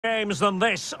Games than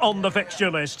this on the fixture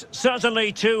list.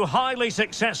 Certainly two highly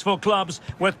successful clubs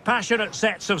with passionate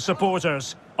sets of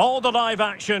supporters. All the live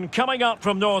action coming up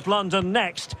from North London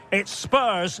next. It's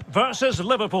Spurs versus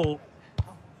Liverpool.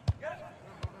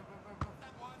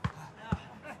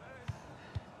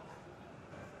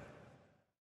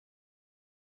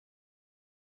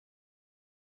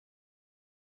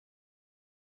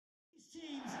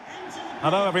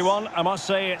 Hello everyone, I must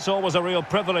say it's always a real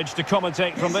privilege to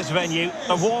commentate from this venue.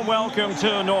 A warm welcome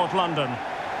to North London.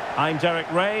 I'm Derek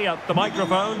Ray at the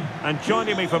microphone, and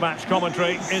joining me for match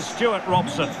commentary is Stuart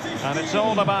Robson. And it's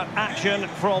all about action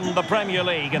from the Premier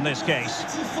League in this case.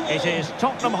 It is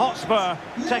Tottenham Hotspur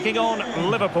taking on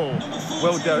Liverpool.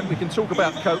 Well, Derek, we can talk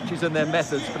about coaches and their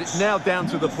methods, but it's now down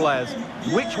to the players.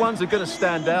 Which ones are going to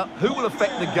stand out, who will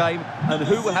affect the game, and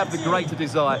who will have the greater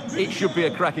desire? It should be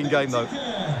a cracking game, though.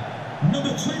 Number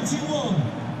 21,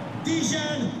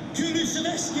 Dejan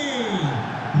Kulusevski.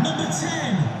 Number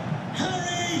 10,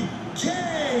 Harry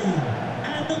Kane.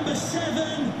 And number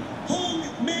 7,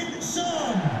 Hong Min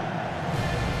Son.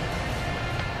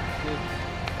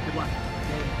 Good luck.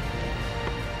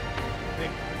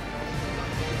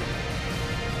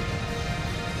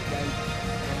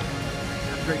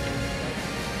 Great.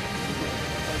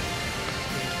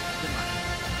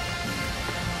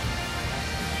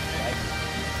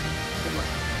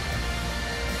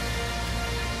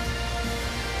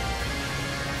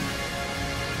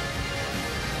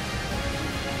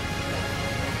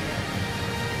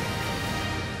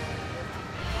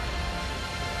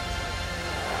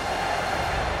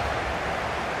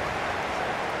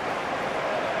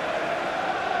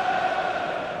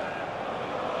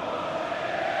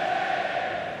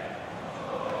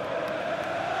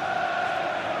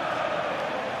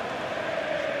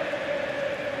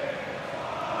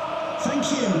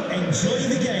 Thank you. Enjoy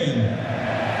the game.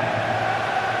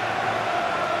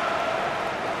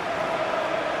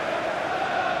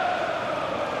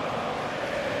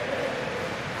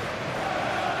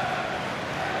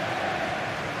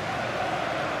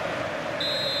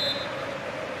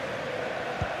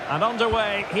 And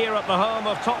underway here at the home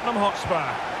of Tottenham Hotspur.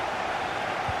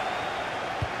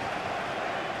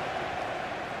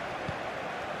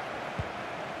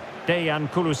 Dejan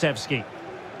Kulusevski.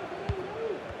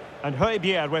 And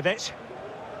Højbjerg with it.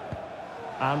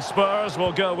 And Spurs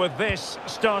will go with this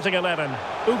starting 11.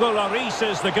 Hugo Lloris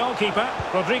is the goalkeeper.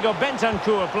 Rodrigo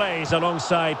Bentancur plays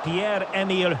alongside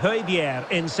Pierre-Emile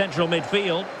Højbjerg in central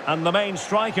midfield. And the main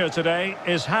striker today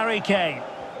is Harry Kane.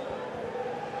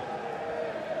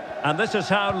 And this is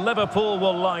how Liverpool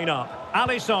will line up.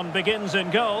 Alisson begins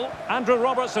in goal. Andrew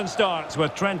Robertson starts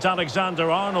with Trent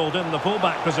Alexander-Arnold in the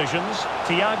fullback positions.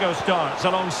 Thiago starts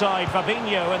alongside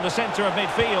Fabinho in the centre of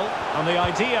midfield. And the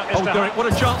idea is Derek,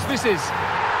 what a chance this is.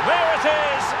 There it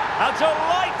is! A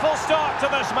delightful start to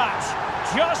this match.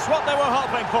 Just what they were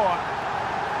hoping for.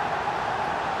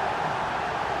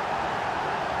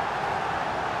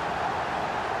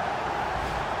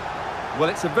 Well,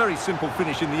 it's a very simple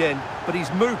finish in the end, but his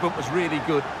movement was really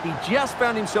good. He just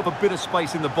found himself a bit of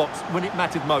space in the box when it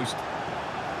mattered most.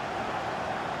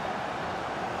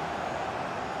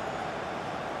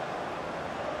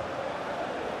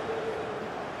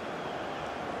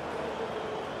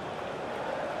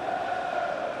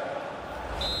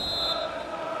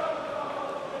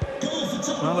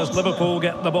 Well, as Liverpool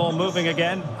get the ball moving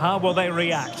again, how will they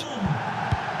react?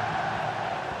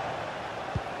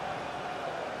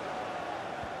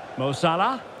 Mo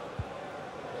Salah.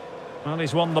 Well,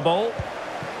 he's won the ball.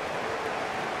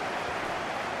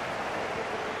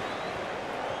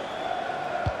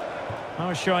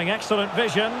 Oh, showing excellent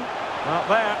vision. Well,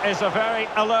 there is a very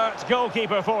alert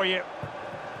goalkeeper for you.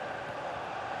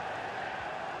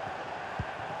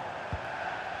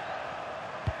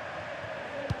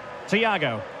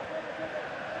 Thiago.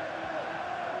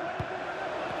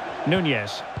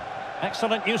 Nunez.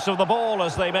 Excellent use of the ball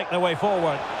as they make their way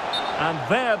forward. And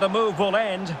there the move will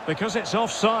end because it's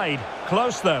offside.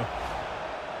 Close though.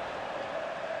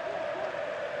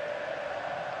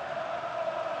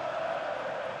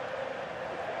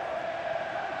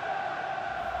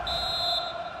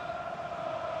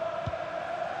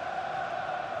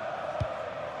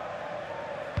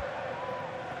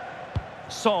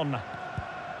 Son.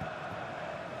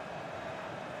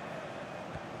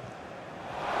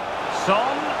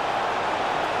 Son.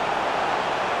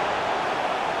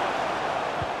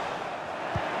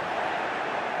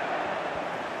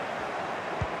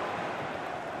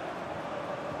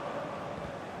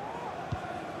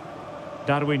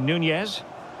 Darwin Nunez.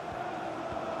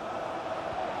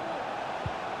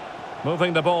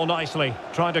 Moving the ball nicely,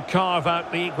 trying to carve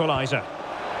out the equaliser.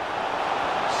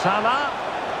 Salah.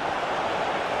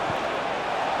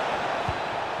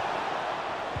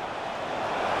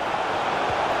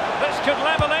 could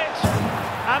level it.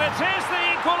 And it is the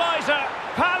equaliser.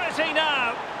 Parity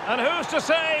now. And who's to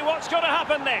say what's going to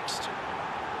happen next?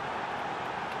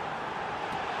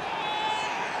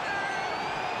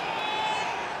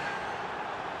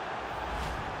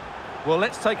 Well,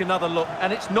 let's take another look,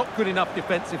 and it's not good enough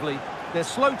defensively. They're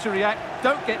slow to react,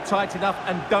 don't get tight enough,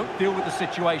 and don't deal with the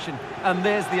situation. And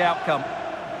there's the outcome.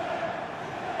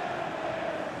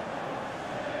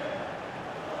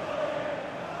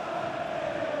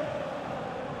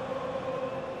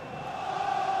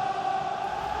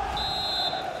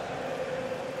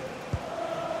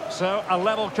 So, a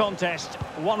level contest,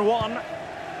 1-1.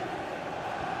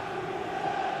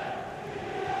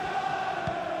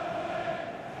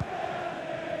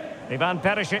 Ivan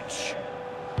Perisic.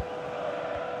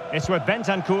 It's with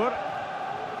Bentancur.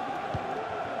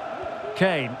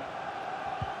 Kane.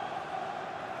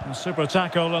 A super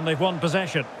tackle and they've won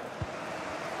possession.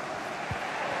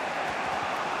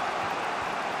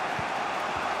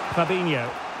 Fabinho.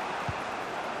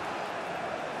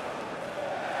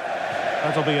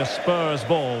 That'll be a Spurs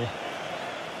ball.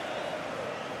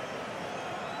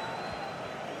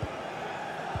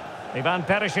 Ivan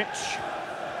Perisic.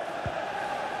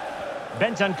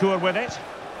 Bentancur with it.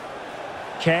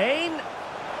 Kane.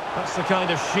 That's the kind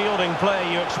of shielding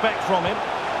play you expect from him.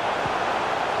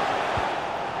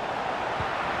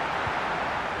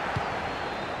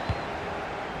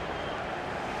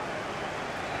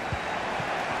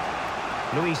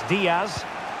 Luis Diaz.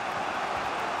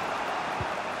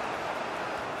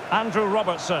 Andrew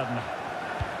Robertson.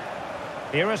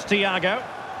 Here is Thiago.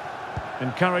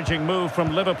 Encouraging move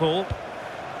from Liverpool.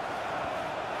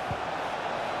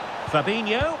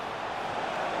 Fabinho.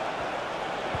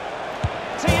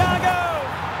 Thiago!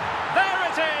 There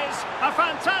it is! A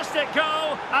fantastic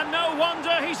goal, and no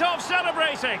wonder he's off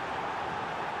celebrating.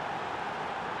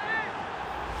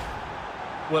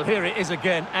 Well, here it is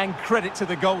again, and credit to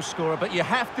the goal scorer, but you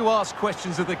have to ask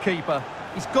questions of the keeper.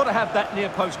 He's got to have that near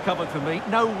post covered for me.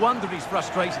 No wonder he's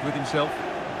frustrated with himself.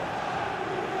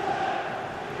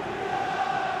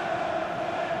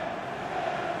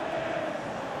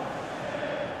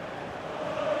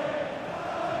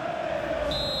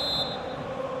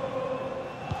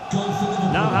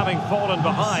 Now having fallen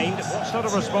behind, what sort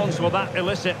of response will that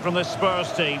elicit from this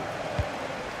Spurs team?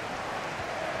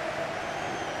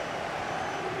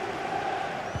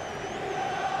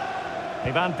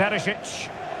 Ivan Perisic.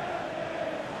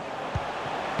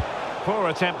 Poor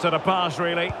attempt at a pass,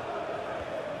 really.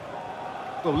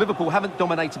 Well, Liverpool haven't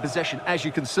dominated possession, as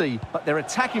you can see, but their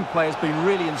attacking play has been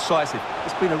really incisive.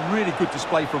 It's been a really good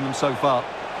display from them so far.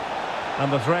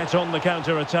 And the threat on the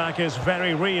counter-attack is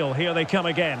very real. Here they come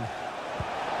again.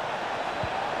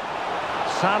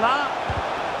 Salah.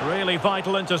 Really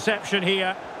vital interception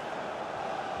here.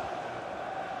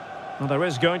 Well, there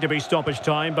is going to be stoppage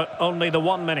time, but only the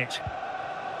 1 minute.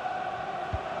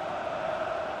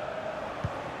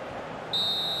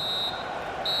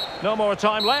 No more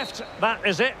time left. That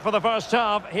is it for the first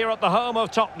half here at the home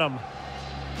of Tottenham.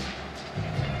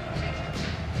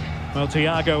 Well,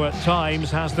 Thiago at times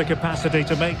has the capacity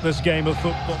to make this game of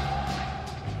football.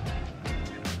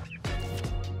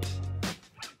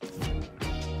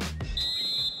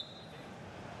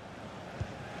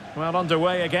 Well,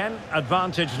 underway again.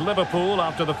 Advantage Liverpool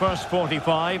after the first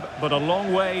 45, but a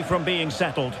long way from being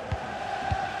settled.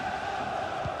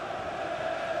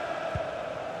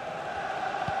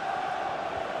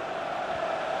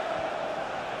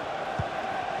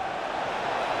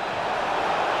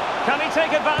 Can he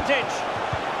take advantage?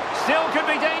 Still could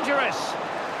be dangerous.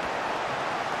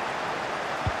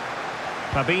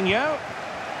 Fabinho.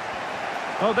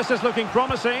 Oh, this is looking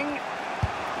promising.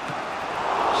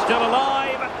 Still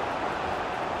alive.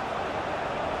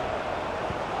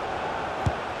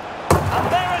 And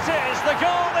there it is, the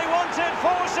goal they wanted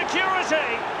for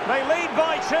security. They lead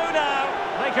by 2 now.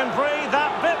 They can breathe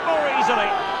that bit more easily.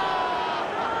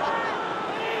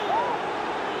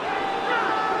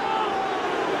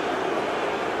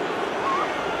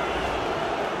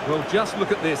 Well, just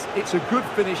look at this. It's a good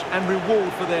finish and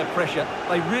reward for their pressure.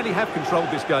 They really have controlled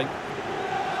this game.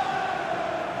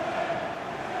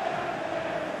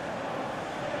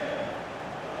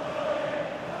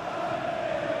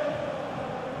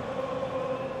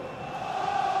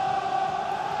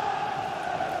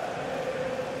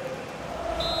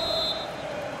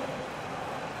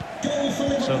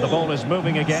 So the ball is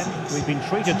moving again. We've been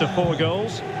treated to 4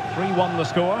 goals. 3-1 the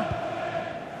score.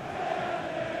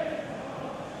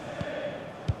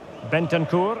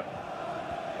 Bentancur.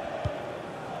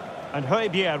 And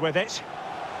Højbjerg with it.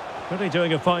 Really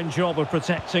doing a fine job of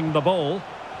protecting the ball.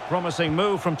 Promising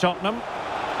move from Tottenham.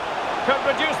 Could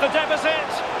reduce the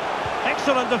deficit.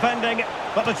 Excellent defending,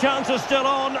 but the chance is still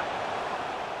on.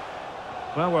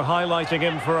 Well, we're highlighting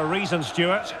him for a reason,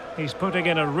 Stuart. He's putting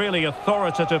in a really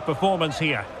authoritative performance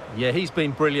here. Yeah, he's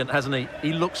been brilliant, hasn't he?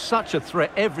 He looks such a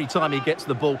threat every time he gets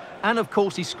the ball. And, of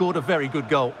course, he scored a very good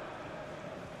goal.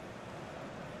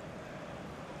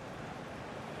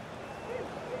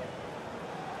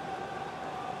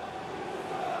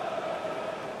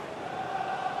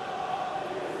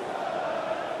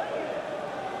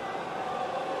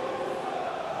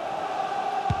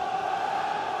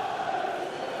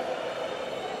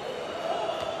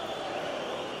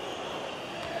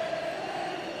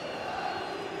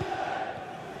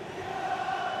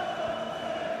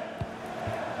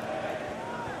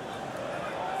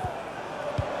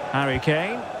 Harry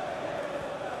Kane.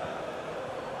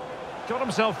 Got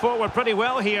himself forward pretty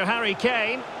well here, Harry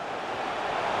Kane.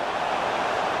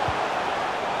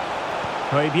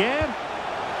 Højbjerg.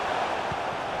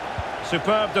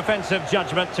 Superb defensive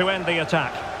judgment to end the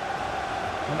attack.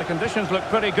 And the conditions look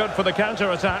pretty good for the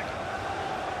counter-attack.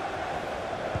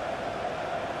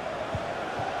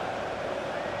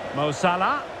 Mo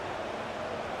Salah.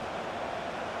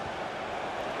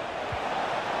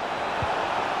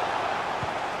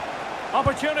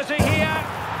 Opportunity here,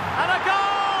 and a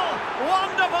goal!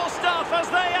 Wonderful stuff as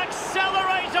they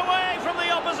accelerate away from the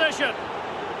opposition.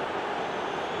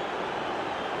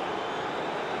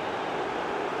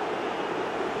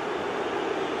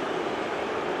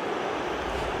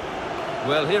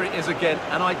 Well, here it is again,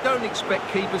 and I don't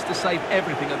expect keepers to save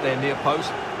everything at their near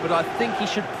post, but I think he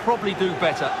should probably do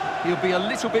better. He'll be a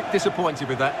little bit disappointed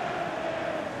with that.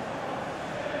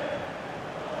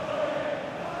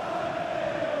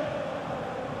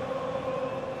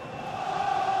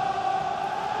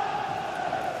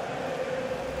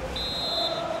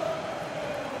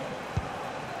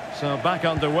 So back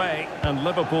underway, and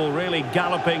Liverpool really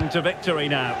galloping to victory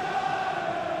now.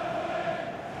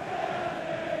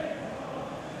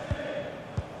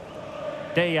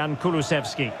 Dejan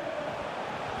Kulusevski.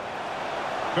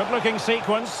 Good-looking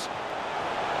sequence.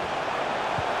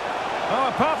 Oh,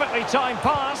 a perfectly timed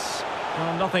pass.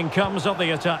 Well, nothing comes of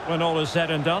the attack when all is said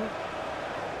and done.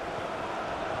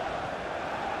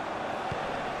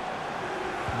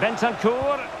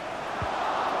 Bentancur.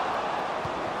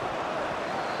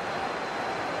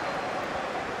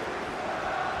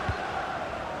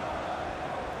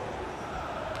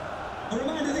 A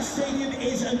reminder, this stadium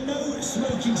is a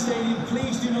no-smoking stadium.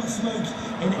 Please do not smoke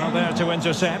in Not there to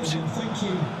intercept. Thank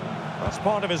you. That's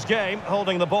part of his game,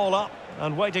 holding the ball up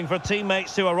and waiting for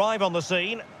teammates to arrive on the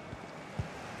scene.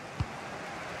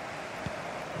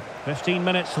 15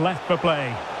 minutes left for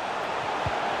play.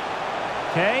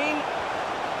 Kane.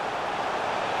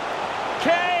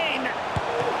 Kane!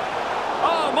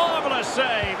 Oh, marvellous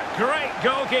save. Great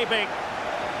goalkeeping.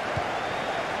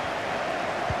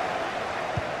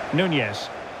 Nunez.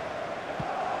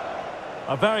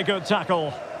 A very good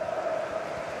tackle.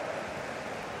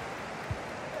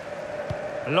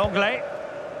 Longley.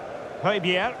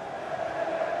 Højbjerg.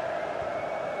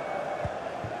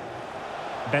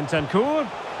 Bentancur.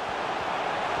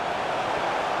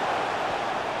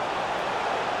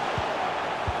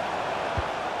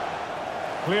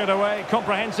 Cleared away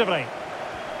comprehensively.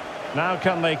 Now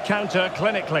can they counter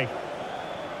clinically?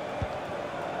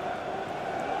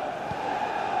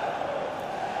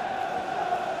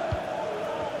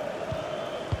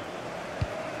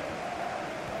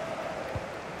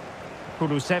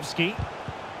 Kulusevski.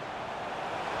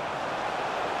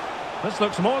 This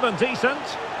looks more than decent.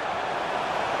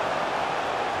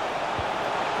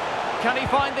 Can he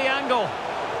find the angle?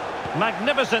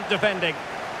 Magnificent defending.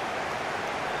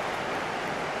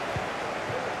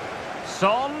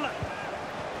 Son.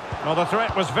 Well, the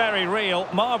threat was very real.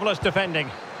 Marvellous defending.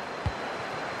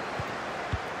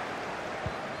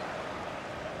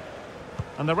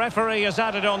 And the referee has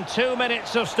added on 2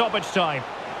 minutes of stoppage time.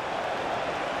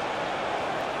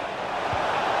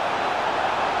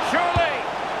 Surely!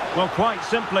 Well, quite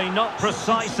simply not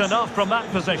precise enough from that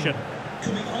position.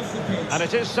 And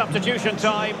it is substitution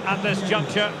time at this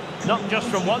juncture, not just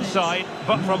from one side,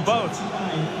 but from both.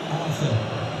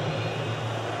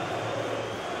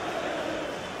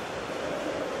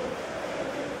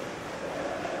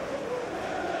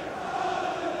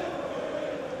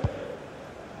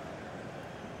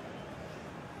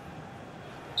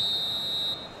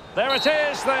 There it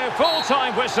is, the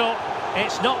full-time whistle.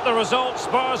 It's not the result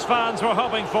Spurs fans were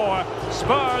hoping for.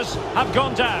 Spurs have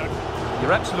gone down.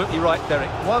 You're absolutely right, Derek.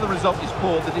 While the result is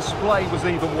poor, the display was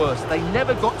even worse. They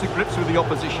never got to grips with the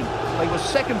opposition. They were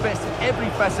second best in every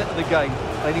facet of the game.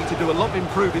 They need to do a lot of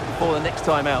improving before the next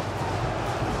time out.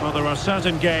 Well, there are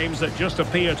certain games that just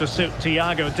appear to suit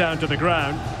Thiago down to the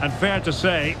ground, and fair to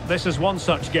say, this is one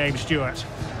such game, Stuart.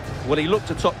 Well, he looked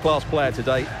a top-class player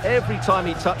today. Every time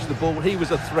he touched the ball, he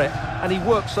was a threat, and he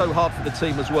worked so hard for the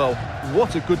team as well.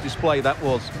 What a good display that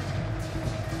was.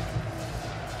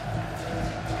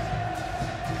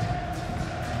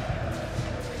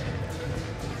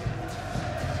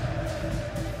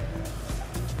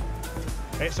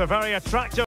 It's a very attractive